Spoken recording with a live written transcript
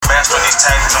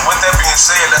tactics. And with that being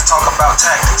said, let's talk about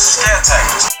tactics. Scare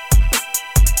tactics.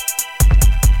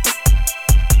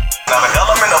 Now, the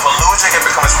element of illusion can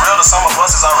become as real to some of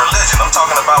us as our religion. I'm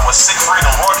talking about when Siegfried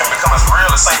and Roy can become as real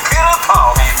as St. Peter and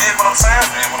Paul. Can you dig what I'm saying?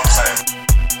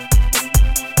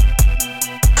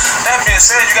 That being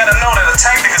said, you gotta know that a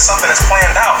tactic is something that's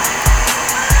planned out.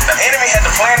 The enemy had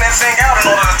to plan that thing out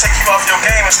in order to take you off your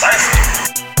game and stifle you.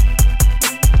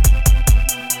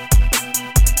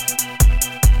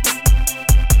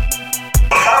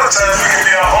 But a lot of times we can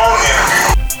be our own enemy.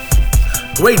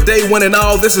 Great day, one and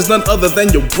all. This is none other than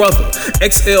your brother,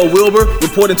 XL Wilbur,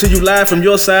 reporting to you live from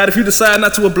your side. If you decide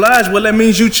not to oblige, well, that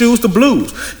means you choose the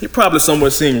blues. You're probably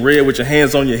somewhere seeing red with your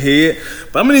hands on your head,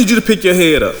 but I'm gonna need you to pick your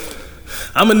head up.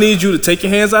 I'm gonna need you to take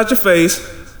your hands out your face,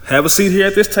 have a seat here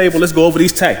at this table. Let's go over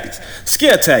these tactics.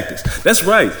 Scare tactics. That's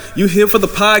right. You here for the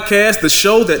podcast, the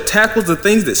show that tackles the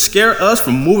things that scare us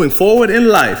from moving forward in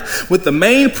life, with the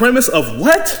main premise of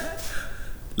what?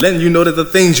 Letting you know that the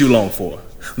things you long for,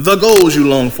 the goals you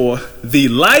long for, the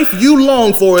life you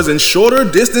long for is in shorter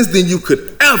distance than you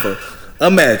could ever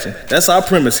imagine. That's our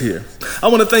premise here. I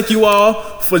want to thank you all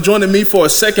for joining me for a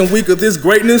second week of this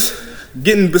greatness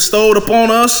getting bestowed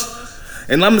upon us.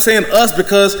 And I'm saying us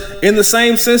because in the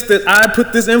same sense that I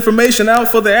put this information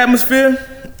out for the atmosphere,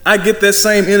 I get that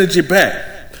same energy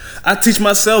back. I teach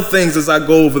myself things as I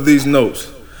go over these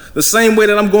notes. The same way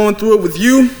that I'm going through it with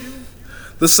you,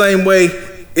 the same way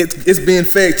it's being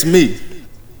fed to me.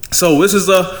 So this is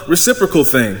a reciprocal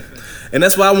thing. And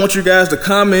that's why I want you guys to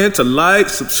comment, to like,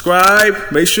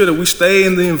 subscribe, make sure that we stay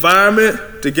in the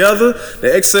environment together.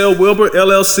 The XL Wilbur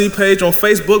LLC page on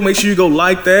Facebook, make sure you go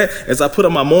like that as I put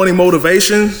up my morning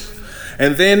motivation.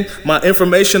 And then my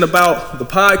information about the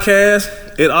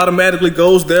podcast, it automatically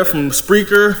goes there from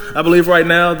Spreaker. I believe right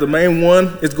now the main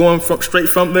one is going straight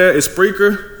from there is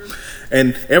Spreaker.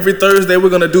 And every Thursday we're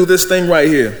going to do this thing right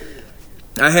here.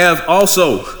 I have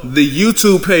also the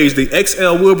YouTube page, the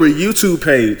XL Wilbur YouTube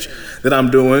page that I'm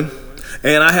doing.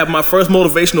 And I have my first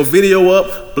motivational video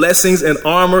up. Blessings and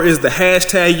armor is the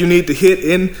hashtag you need to hit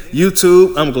in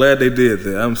YouTube. I'm glad they did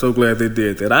that. I'm so glad they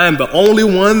did that. I am the only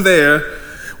one there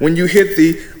when you hit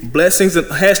the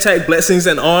hashtag blessings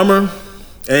and armor.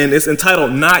 And it's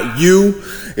entitled Not You.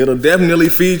 It'll definitely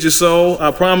feed your soul.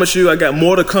 I promise you, I got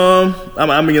more to come.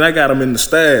 I got them in the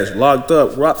stash, locked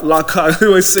up, locked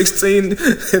 16 in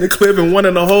the clip and one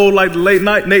in the hole, like the late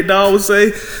night Nate Dawg would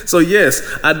say. So yes,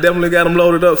 I definitely got them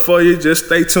loaded up for you. Just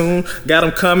stay tuned. Got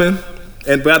them coming.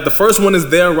 But the first one is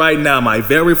there right now. My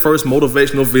very first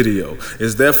motivational video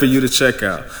is there for you to check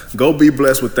out. Go be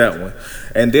blessed with that one.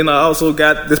 And then I also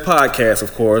got this podcast,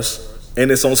 of course. And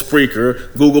it's on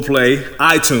Spreaker, Google Play,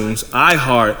 iTunes,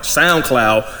 iHeart,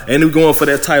 SoundCloud, and we're going for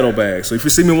that title bag. So if you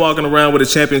see me walking around with a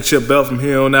championship belt from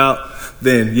here on out,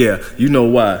 then yeah, you know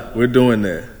why. We're doing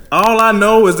that. All I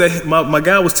know is that my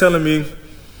guy was telling me,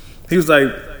 he was like,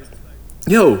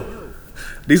 yo,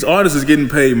 these artists is getting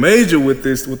paid major with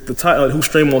the title, who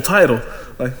stream on Tidal.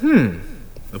 Like,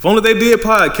 if only they did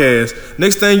podcast.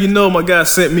 Next thing you know, my guy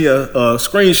sent me a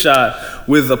screenshot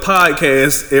with a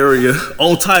podcast area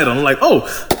on Tidal. I'm like, oh,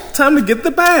 time to get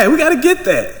the bag. We got to get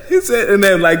that. He said, and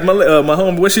then like my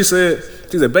homie, what she said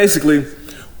basically,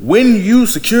 when you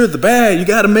secure the bag, you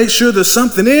got to make sure there's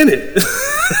something in it.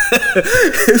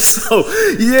 So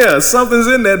yeah, something's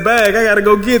in that bag. I got to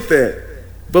go get that.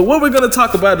 But what we're going to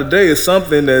talk about today is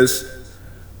something that's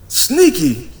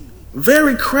sneaky,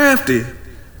 very crafty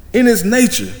in its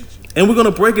nature. And we're going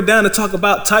to break it down and talk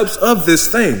about types of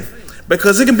this thing,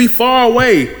 because it can be far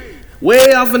away,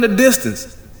 way off in the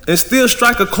distance, and still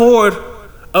strike a chord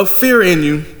of fear in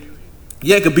you,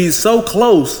 yet it could be so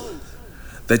close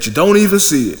that you don't even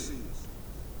see it.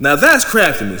 Now that's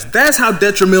craftiness. That's how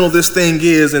detrimental this thing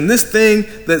is. And this thing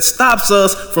that stops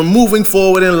us from moving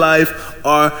forward in life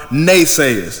are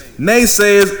naysayers.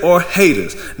 Naysayers or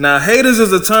haters. Now haters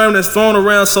is a term that's thrown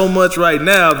around so much right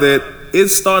now that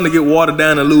it's starting to get watered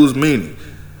down and lose meaning.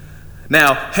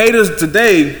 Now, haters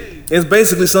today is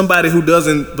basically somebody who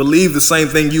doesn't believe the same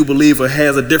thing you believe or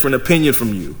has a different opinion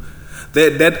from you.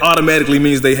 That automatically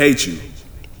means they hate you.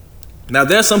 Now,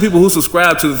 there's some people who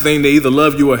subscribe to the thing, they either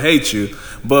love you or hate you.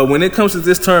 But when it comes to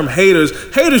this term haters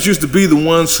used to be the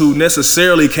ones who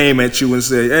necessarily came at you and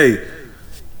said, hey,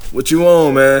 what you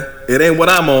on, man? It ain't what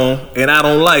I'm on, and I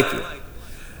don't like it.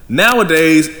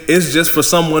 Nowadays, it's just for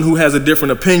someone who has a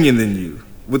different opinion than you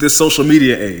with this social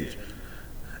media age.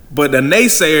 But a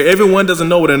naysayer, everyone doesn't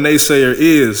know what a naysayer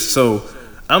is. So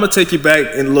I'm going to take you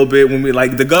back in a little bit when we,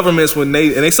 like the governments,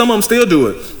 some of them still do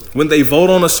it. When they vote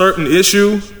on a certain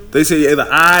issue, they say either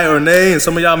aye or nay, and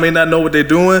some of y'all may not know what they're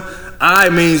doing. Aye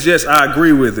means, yes, I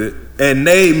agree with it. And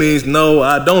nay means no,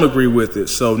 I don't agree with it.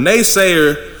 So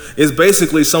naysayer is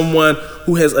basically someone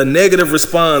who has a negative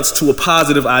response to a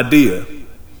positive idea.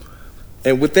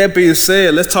 And with that being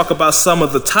said, let's talk about some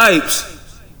of the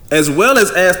types, as well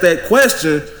as ask that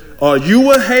question, are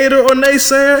you a hater or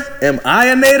naysayer? Am I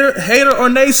a hater or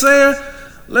naysayer?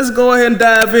 Let's go ahead and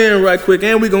dive in right quick,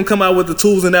 and we're going to come out with the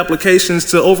tools and applications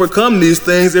to overcome these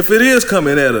things if it is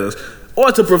coming at us,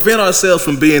 or to prevent ourselves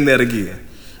from being that again.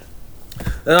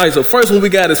 All right, so first one we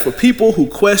got is for people who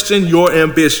question your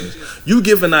ambitions. You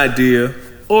give an idea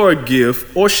or a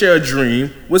gift or share a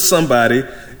dream with somebody,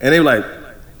 and they're like,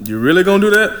 you really gonna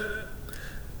do that?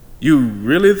 You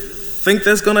really think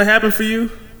that's gonna happen for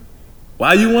you?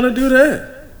 Why you wanna do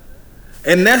that?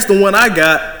 And that's the one I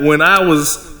got when I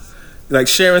was like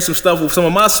sharing some stuff with some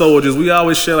of my soldiers. We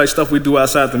always share like stuff we do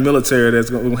outside the military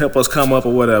that's gonna help us come up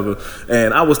or whatever.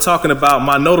 And I was talking about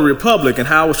my notary public and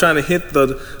how I was trying to hit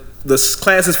the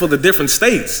classes for the different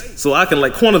states so I can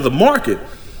like corner the market.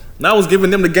 And I was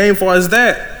giving them the game far as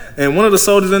that. And one of the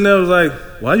soldiers in there was like,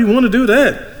 why you want to do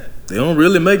that? They don't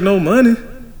really make no money.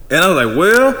 And I was like,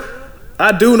 well,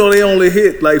 I do know they only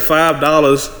hit like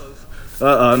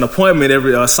 $5 an appointment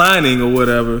every signing or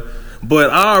whatever. But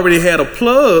I already had a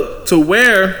plug to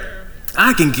where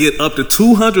I can get up to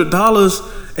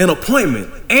 $200 an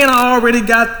appointment. And I already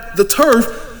got the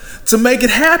turf to make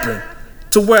it happen.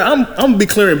 To where I'm going to be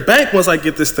clearing bank once I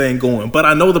get this thing going. But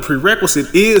I know the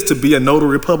prerequisite is to be a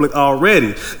notary public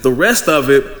already. The rest of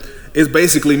it is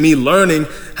basically me learning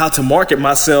how to market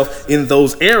myself in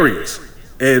those areas.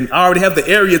 And I already have the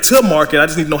area to market. I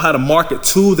just need to know how to market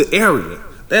to the area.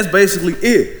 That's basically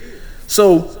it.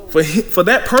 So for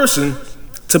that person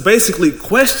to basically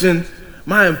question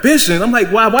my ambition, I'm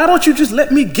like, why don't you just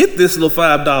let me get this little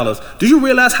 $5? Do you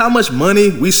realize how much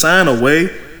money we sign away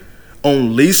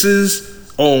on leases,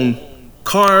 on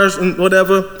cars and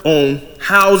whatever, on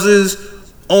houses,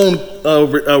 on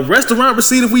a restaurant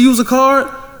receipt if we use a card?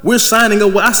 We're signing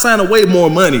away. I sign away more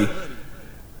money.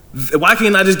 Why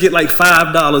can't I just get like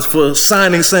 $5 for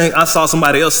signing saying I saw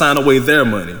somebody else sign away their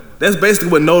money? That's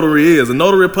basically what notary is. A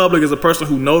notary public is a person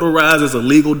who notarizes a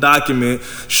legal document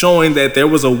showing that there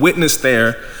was a witness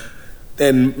there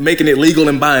and making it legal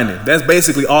and binding. That's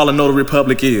basically all a notary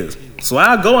public is. So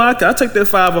I take that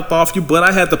 $5 up off you, but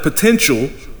I had the potential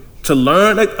to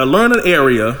learn an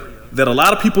area that a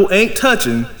lot of people ain't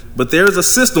touching, but there is a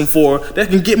system for that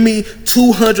can get me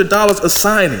 $200 a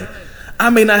signing. I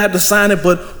may not have to sign it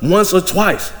but once or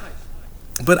twice,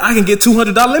 but I can get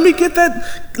 $200. Let me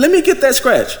get that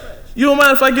scratch. You don't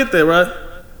mind if I get that, right?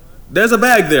 There's a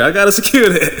bag there. I gotta secure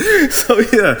that. So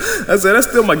yeah, I said that's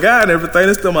still my guy and everything.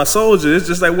 That's still my soldier. It's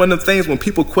just like one of the things when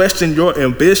people question your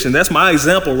ambition. That's my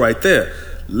example right there.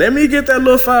 Let me get that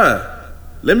little $5.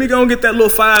 Let me go and get that little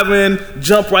 $5 and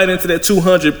jump right into that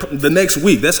 $200 the next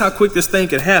week. That's how quick this thing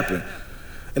can happen.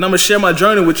 And I'm gonna share my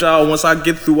journey with y'all once I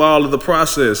get through all of the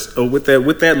process with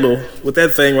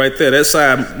that thing right there, that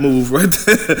side move right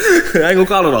there. I ain't gonna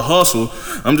call it a hustle.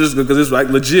 I'm just because it's like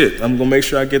legit. I'm gonna make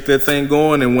sure I get that thing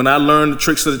going, and when I learn the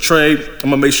tricks of the trade, I'm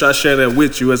gonna make sure I share that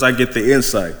with you as I get the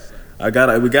insight. We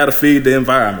gotta feed the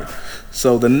environment.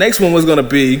 So the next one was gonna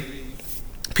be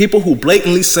people who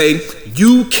blatantly say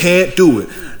you can't do it.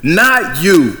 Not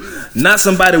you. Not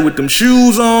somebody with them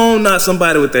shoes on, not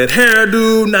somebody with that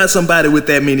hairdo, not somebody with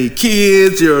that many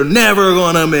kids. You're never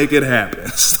gonna make it happen.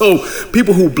 So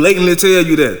people who blatantly tell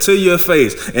you that to your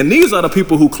face. And these are the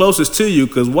people who closest to you,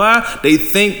 because why? They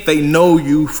think they know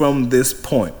you from this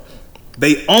point.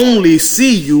 They only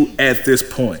see you at this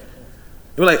point.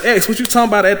 They're like, X, what you talking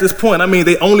about at this point? I mean,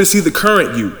 they only see the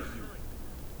current you.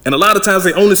 And a lot of times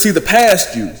they only see the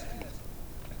past you.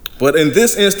 But in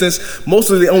this instance,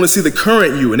 mostly they only see the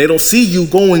current you, and they don't see you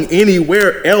going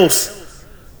anywhere else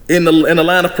in the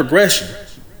line of progression.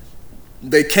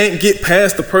 They can't get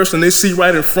past the person they see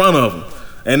right in front of them.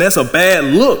 And that's a bad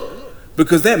look,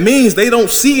 because that means they don't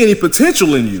see any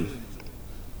potential in you.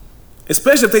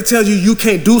 Especially if they tell you you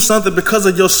can't do something because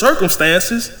of your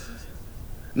circumstances.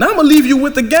 Now I'm going to leave you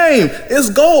with the game.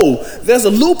 It's gold. There's a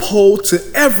loophole to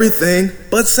everything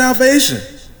but salvation.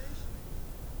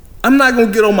 I'm not going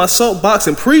to get on my soapbox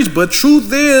and preach, but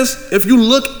truth is, if you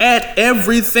look at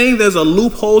everything, there's a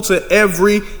loophole to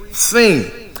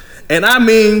everything. And I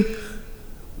mean,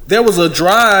 there was a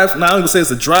drive, now I'm going to say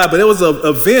it's a drive, but there was an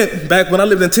event back when I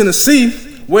lived in Tennessee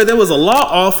where there was a law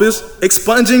office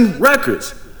expunging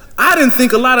records. I didn't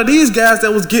think a lot of these guys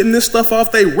that was getting this stuff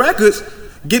off their records,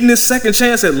 getting this second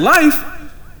chance at life,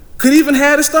 could even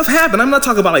have this stuff happen. I'm not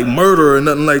talking about like murder or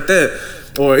nothing like that.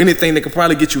 or anything that could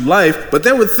probably get you life, but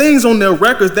there were things on their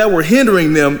records that were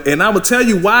hindering them, and I would tell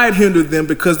you why it hindered them,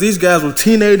 because these guys were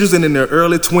teenagers and in their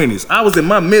early 20s. I was in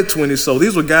my mid-20s, so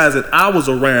these were guys that I was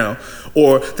around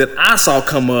or that I saw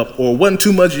come up or wasn't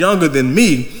too much younger than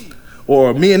me,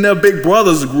 or me and their big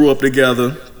brothers grew up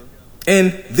together.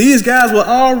 And these guys were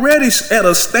already at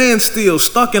a standstill,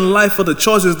 stuck in life for the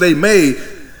choices they made.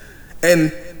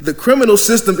 And the criminal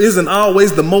system isn't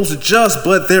always the most just,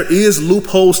 but there is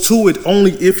loopholes to it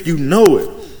only if you know it.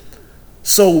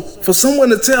 So for someone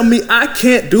to tell me I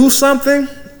can't do something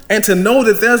and to know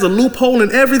that there's a loophole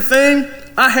in everything,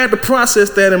 I had to process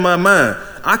that in my mind.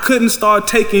 I couldn't start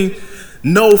taking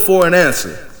no for an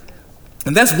answer.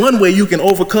 And that's one way you can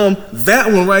overcome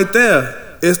that one right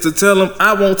there, is to tell them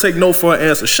I won't take no for an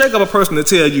answer. Shake up a person to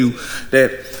tell you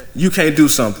that you can't do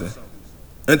something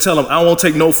and tell them I won't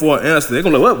take no for an answer. They're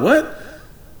going to be like, what?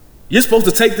 You're supposed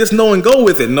to take this no and go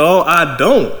with it. No, I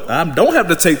don't. I don't have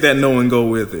to take that no and go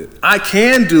with it. I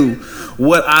can do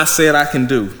what I said I can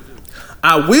do.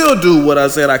 I will do what I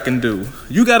said I can do.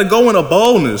 You got to go in a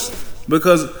boldness,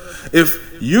 because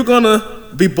if you're going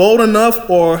to be bold enough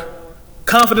or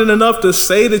confident enough to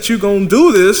say that you're going to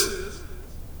do this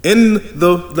in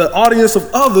the audience of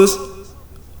others,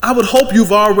 I would hope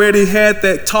you've already had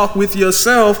that talk with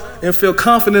yourself and feel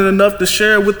confident enough to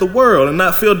share it with the world and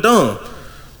not feel dumb.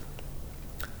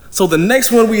 So the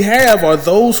next one we have are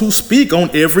those who speak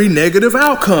on every negative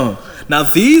outcome. Now,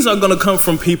 these are going to come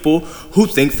from people who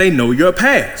think they know your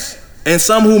past, and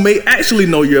some who may actually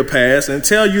know your past and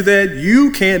tell you that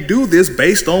you can't do this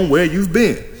based on where you've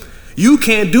been. You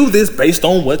can't do this based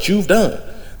on what you've done.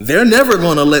 They're never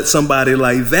going to let somebody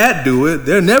like that do it.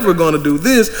 They're never going to do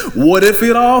this. What if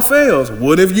it all fails?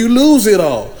 What if you lose it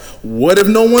all? What if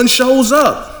no one shows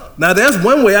up? Now, that's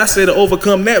one way I say to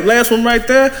overcome that last one right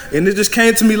there, and it just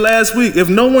came to me last week. If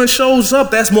no one shows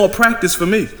up, that's more practice for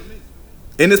me.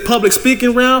 In this public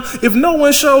speaking round, if no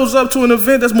one shows up to an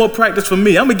event, that's more practice for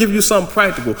me. I'm going to give you something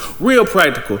practical, real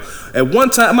practical. At one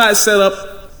time, I had set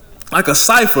up like a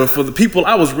cipher for the people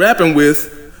I was rapping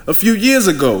with a few years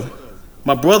ago.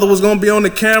 My brother was going to be on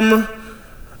the camera.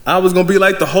 I was going to be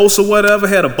like the host or whatever,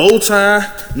 had a bow tie,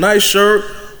 nice shirt,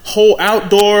 whole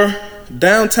outdoor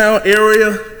downtown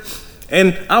area.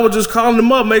 And I was just calling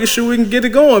them up, making sure we can get it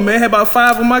going, man. Had about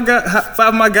five of my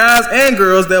guys and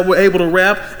girls that were able to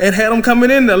rap, and had them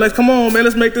coming in there. Like, come on, man,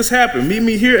 let's make this happen. Meet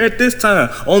me here at this time,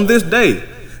 on this day.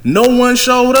 No one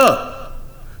showed up.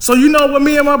 So you know what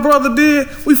me and my brother did?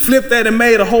 We flipped that and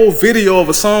made a whole video of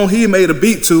a song he made a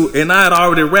beat to and I had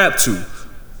already rapped to.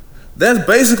 That's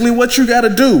basically what you got to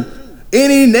do.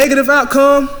 Any negative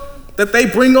outcome that they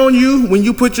bring on you when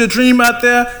you put your dream out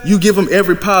there, you give them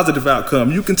every positive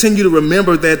outcome. You continue to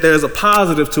remember that there's a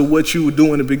positive to what you were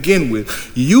doing to begin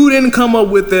with. You didn't come up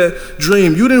with that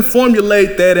dream. You didn't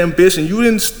formulate that ambition. You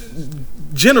didn't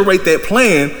generate that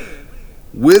plan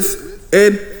with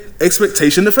an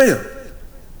expectation to fail.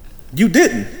 You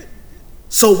didn't.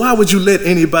 So why would you let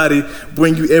anybody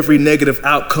bring you every negative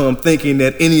outcome thinking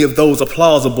that any of those are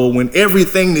plausible when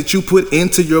everything that you put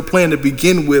into your plan to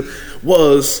begin with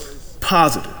was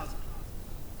positive?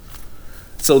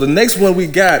 So the next one we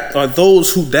got are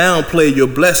those who downplay your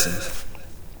blessings.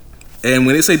 And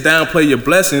when they say downplay your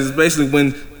blessings, it's basically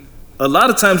when a lot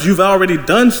of times you've already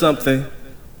done something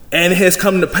and it has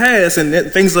come to pass, and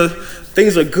that things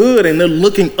are good, and they're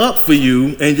looking up for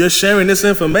you, and you're sharing this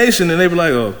information, and they be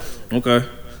like, oh, okay,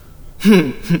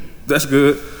 that's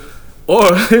good. Or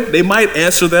they might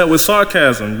answer that with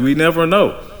sarcasm. We never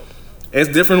know. There's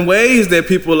different ways that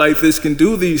people like this can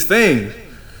do these things,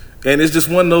 and it's just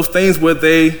one of those things where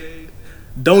they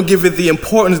don't give it the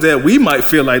importance that we might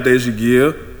feel like they should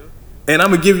give. And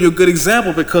I'm going to give you a good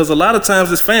example, because a lot of times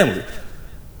it's family.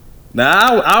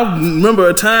 Now, I remember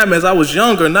a time as I was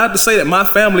younger, not to say that my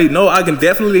family, no, I can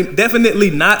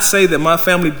definitely not say that my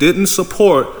family didn't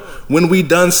support when we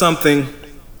done something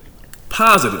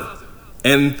positive.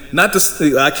 And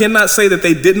I cannot say that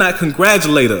they did not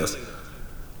congratulate us.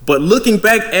 But looking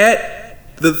back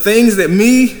at the things that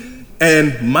me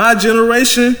and my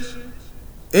generation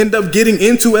end up getting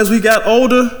into as we got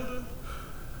older,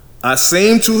 I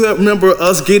seem to remember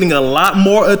us getting a lot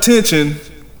more attention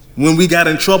when we got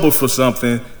in trouble for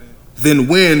something than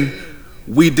when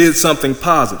we did something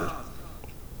positive.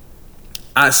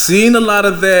 I seen a lot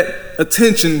of that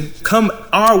attention come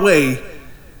our way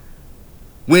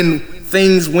when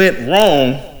things went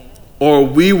wrong, or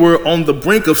we were on the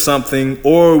brink of something,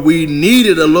 or we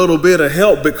needed a little bit of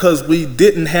help because we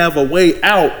didn't have a way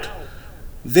out,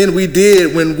 than we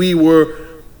did when we were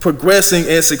progressing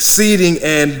and succeeding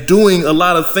and doing a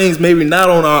lot of things, maybe not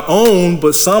on our own,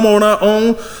 but some on our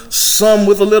own, some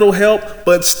with a little help.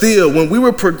 But still, when we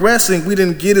were progressing, we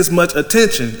didn't get as much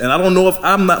attention. And I don't know if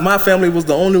my family was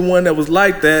the only one that was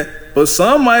like that, but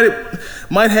some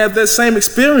might have that same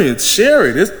experience. Share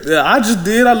it. I just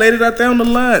did. I laid it out there on the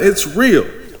line. It's real.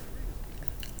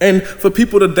 And for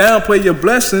people to downplay your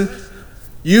blessing,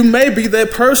 you may be that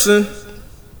person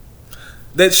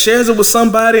that shares it with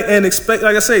somebody and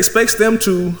expects them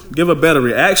to give a better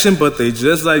reaction, but they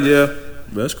just like, yeah,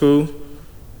 that's cool.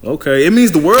 Okay, it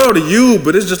means the world to you,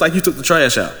 but it's just like you took the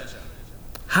trash out.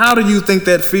 How do you think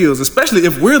that feels? Especially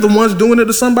if we're the ones doing it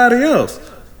to somebody else.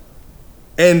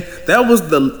 And that was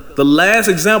the last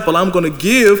example I'm going to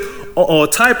give, or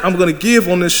type I'm going to give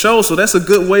on this show, so that's a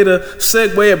good way to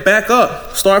segue it back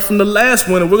up. Start from the last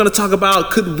one, and we're going to talk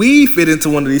about, could we fit into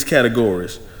one of these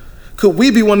categories? Could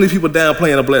we be one of these people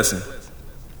downplaying a blessing?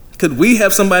 Could we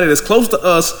have somebody that's close to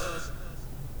us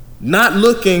not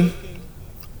looking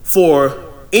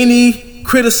for any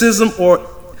criticism or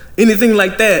anything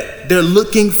like that? They're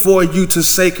looking for you to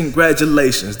say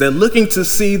congratulations. They're looking to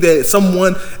see that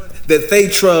someone that they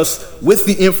trust with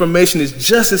the information is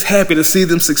just as happy to see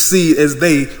them succeed as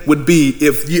they would be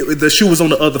if the shoe was on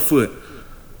the other foot.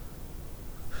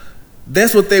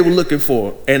 That's what they were looking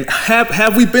for. And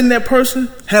have we been that person?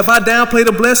 Have I downplayed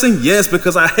a blessing? Yes,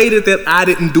 because I hated that I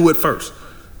didn't do it first.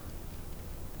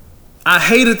 I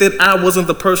hated that I wasn't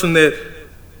the person that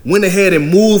went ahead and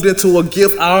moved into a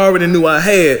gift I already knew I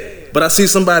had, but I see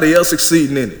somebody else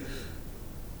succeeding in it.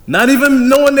 Not even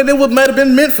knowing that it might have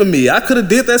been meant for me. I could have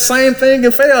did that same thing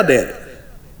and failed at it.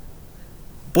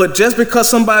 But just because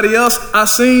somebody else I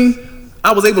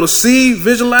was able to see,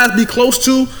 visualize, be close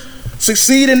to,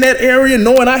 succeed in that area,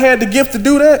 knowing I had the gift to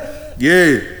do that,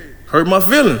 yeah, hurt my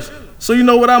feelings. So you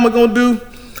know what I'm going to do?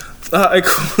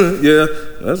 Yeah,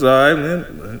 that's all right,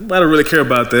 man. Nobody really care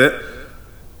about that.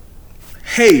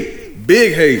 Hate,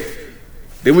 big hate.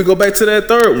 Then we go back to that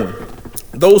third one.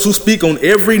 Those who speak on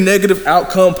every negative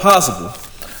outcome possible.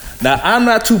 Now, I'm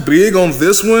not too big on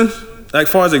this one, like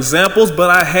far as examples, but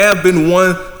I have been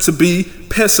one to be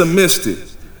pessimistic.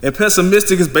 And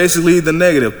pessimistic is basically the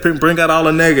negative. Bring out all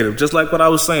the negative, just like what I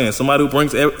was saying. Somebody who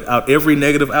brings out every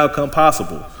negative outcome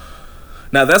possible.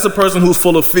 Now, that's a person who's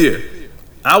full of fear.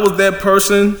 I was that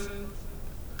person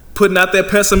putting out that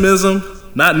pessimism,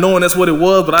 not knowing that's what it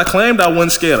was, but I claimed I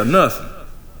wasn't scared of nothing.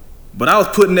 But I was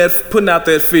putting out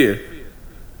that fear.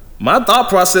 My thought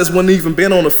process wouldn't even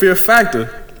been on the fear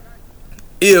factor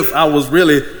if I was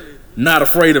really not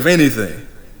afraid of anything.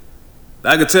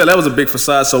 I could tell that was a big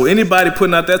facade. So anybody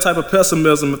putting out that type of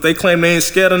pessimism, if they claim they ain't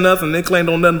scared of nothing, they claim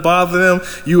don't nothing bother them,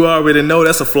 you already know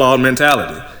that's a flawed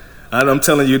mentality. And I'm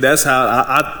telling you, that's how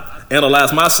I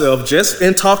analyze myself just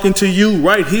in talking to you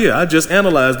right here. I just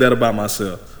analyzed that about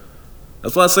myself.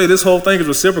 That's why I say this whole thing is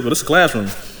reciprocal. This is a classroom.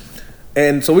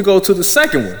 And so we go to the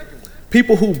second one.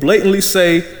 People who blatantly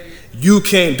say, you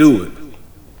can't do it.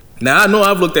 Now, I know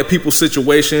I've looked at people's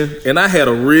situation, and I had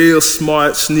a real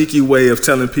smart, sneaky way of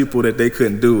telling people that they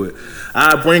couldn't do it.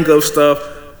 I bring up stuff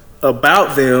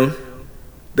about them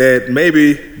that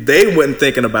maybe they wasn't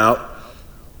thinking about,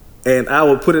 and I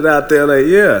would put it out there like,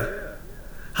 yeah,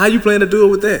 how you plan to do it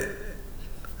with that?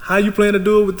 How you plan to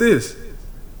do it with this?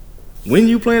 When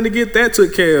you plan to get that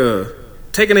took care of?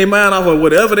 Taking their mind off of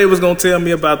whatever they was going to tell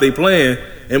me about their plan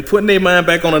and putting their mind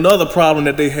back on another problem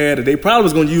that they had that they probably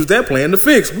was going to use that plan to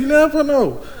fix. We never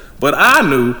know. But I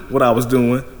knew what I was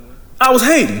doing. I was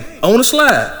hating on the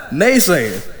slide,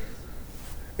 naysaying.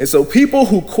 And so people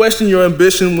who question your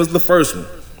ambition was the first one.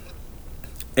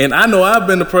 And I know I've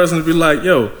been the person to be like,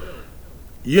 yo,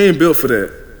 you ain't built for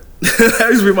that. That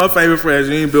used to be my favorite phrase,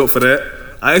 you ain't built for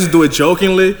that. I used to do it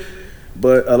jokingly.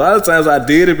 But a lot of times I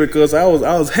did it because I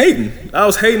was hating. I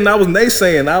was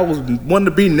naysaying. I was wanting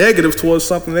to be negative towards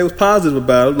something they was positive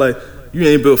about. Like, you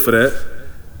ain't built for that.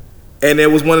 And it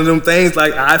was one of them things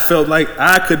like I felt like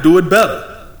I could do it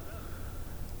better.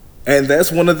 And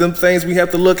that's one of them things we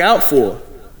have to look out for.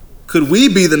 Could we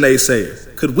be the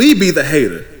naysayer? Could we be the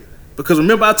hater? Because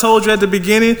remember I told you at the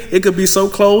beginning, it could be so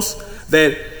close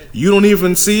that you don't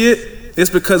even see it. It's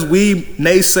because we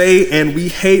naysay and we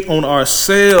hate on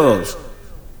ourselves.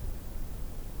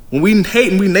 When we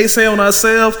hate and we naysay on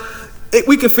ourselves,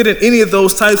 we can fit in any of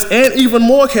those types and even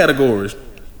more categories.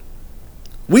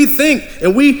 We think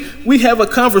and we have a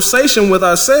conversation with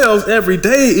ourselves every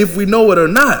day if we know it or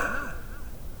not.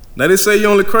 Now they say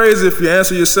you're only crazy if you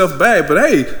answer yourself back, but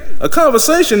hey, a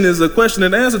conversation is a question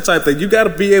and answer type thing. You got to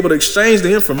be able to exchange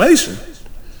the information.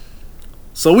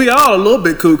 So we are a little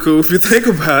bit cuckoo if you think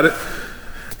about it.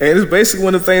 And it's basically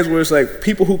one of the things where it's like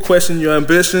people who question your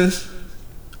ambitions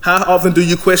How often do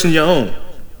you question your own?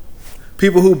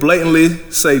 People who blatantly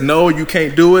say, no, you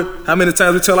can't do it. How many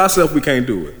times we tell ourselves we can't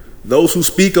do it? Those who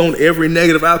speak on every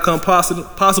negative outcome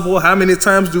possible, how many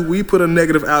times do we put a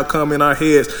negative outcome in our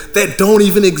heads that don't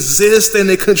even exist and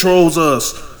it controls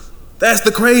us? That's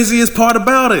the craziest part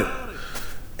about it.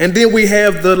 And then we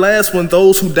have the last one,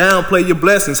 those who downplay your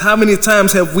blessings. How many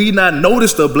times have we not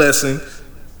noticed a blessing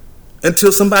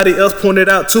until somebody else pointed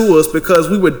out to us because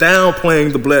we were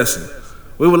downplaying the blessing?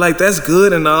 We were like, that's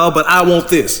good and all, but I want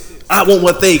this. I want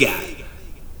what they got.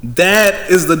 That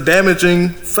is the damaging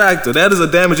factor. That is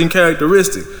a damaging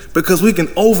characteristic because we can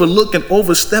overlook and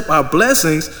overstep our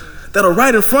blessings that are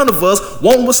right in front of us,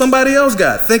 wanting what somebody else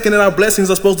got, thinking that our blessings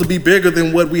are supposed to be bigger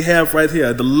than what we have right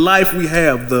here, the life we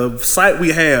have, the sight we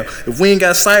have. If we ain't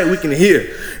got sight, we can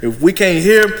hear. If we can't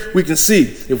hear, we can see.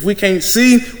 If we can't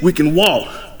see, we can walk.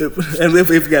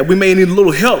 We may need a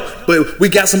little help, but we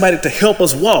got somebody to help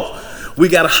us walk. We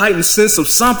got a heightened sense of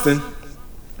something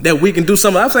that we can do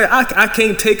something. I'm saying I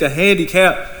can't take a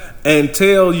handicap and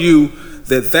tell you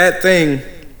that thing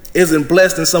isn't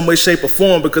blessed in some way, shape, or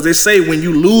form, because they say when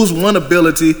you lose one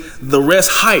ability, the rest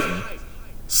heighten.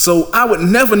 So I would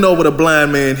never know what a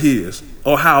blind man hears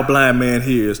or how a blind man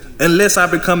hears unless I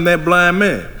become that blind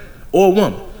man or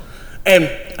woman. And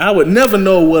I would never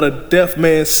know what a deaf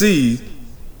man sees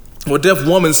or deaf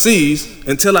woman sees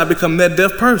until I become that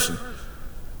deaf person.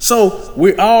 So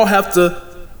we all have to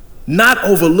not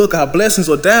overlook our blessings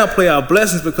or downplay our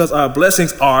blessings because our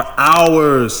blessings are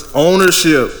ours.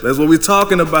 Ownership. That's what we're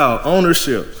talking about.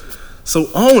 Ownership. So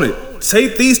own it.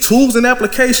 Take these tools and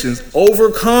applications.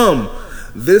 Overcome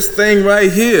this thing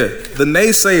right here. The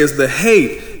naysayers, the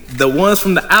hate, the ones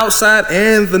from the outside,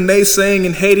 and the naysaying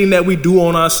and hating that we do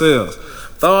on ourselves.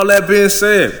 With all that being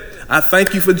said, I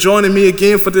thank you for joining me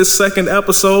again for this second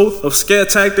episode of Scare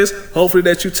Tacktics. Hopefully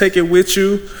that you take it with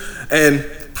you and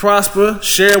prosper,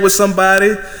 share with somebody.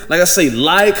 Like I say,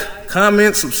 like,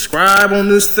 comment, subscribe on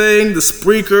this thing, the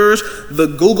Spreakers, the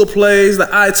Google Plays, the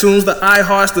iTunes, the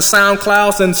iHearts, the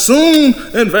SoundClouds, and soon,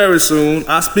 and very soon,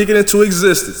 I speak it into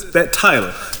existence. That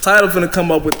title gonna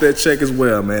come up with that check as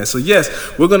well, man. So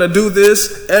yes, we're gonna do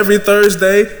this every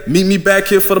Thursday. Meet me back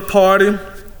here for the party.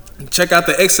 Check out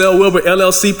the XL Wilbur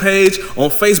LLC page on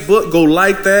Facebook. Go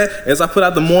like that as I put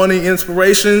out the morning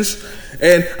inspirations.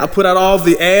 And I put out all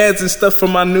the ads and stuff for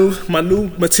my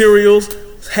new materials.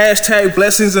 Hashtag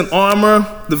Blessings and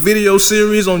Armor, the video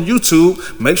series on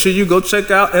YouTube. Make sure you go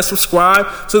check out and subscribe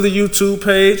to the YouTube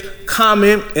page.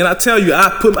 Comment. And I tell you,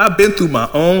 I've been through my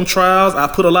own trials. I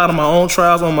put a lot of my own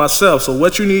trials on myself. So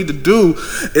what you need to do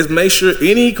is make sure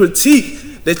any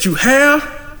critique that you have,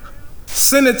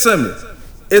 send it to me.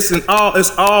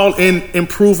 It's all in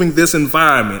improving this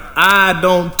environment. I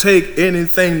don't take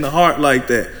anything to heart like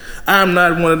that. I'm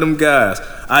not one of them guys.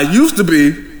 I used to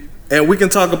be, and we can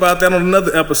talk about that on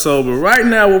another episode. But right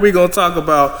now, what we're gonna talk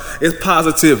about is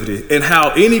positivity and how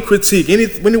any critique,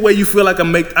 any way you feel like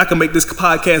I can make this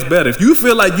podcast better. If you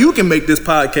feel like you can make this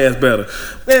podcast better,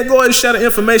 man, go ahead and share the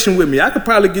information with me. I could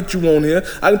probably get you on here.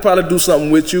 I could probably do something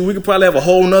with you. We could probably have a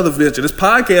whole nother venture. This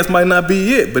podcast might not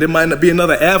be it, but it might not be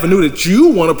another avenue that you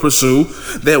want to pursue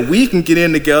that we can get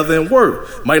in together and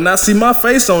work. Might not see my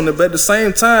face on it, but at the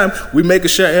same time, we make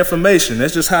and share information.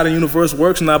 That's just how the universe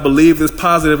works, and I believe this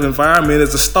positive environment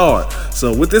is a start.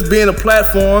 So with this being a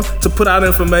platform to put out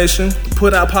information,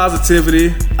 put out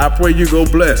positivity, I pray you go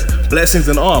blessed. Blessings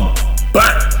and armor.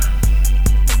 Bang!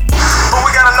 But we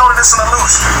gotta know that it's an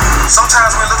illusion.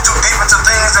 Sometimes we look too deep into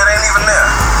things that ain't even there.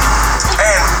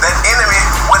 And that enemy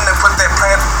wouldn't have put that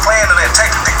plan or that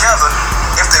tactic together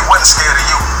if they wasn't scared of you.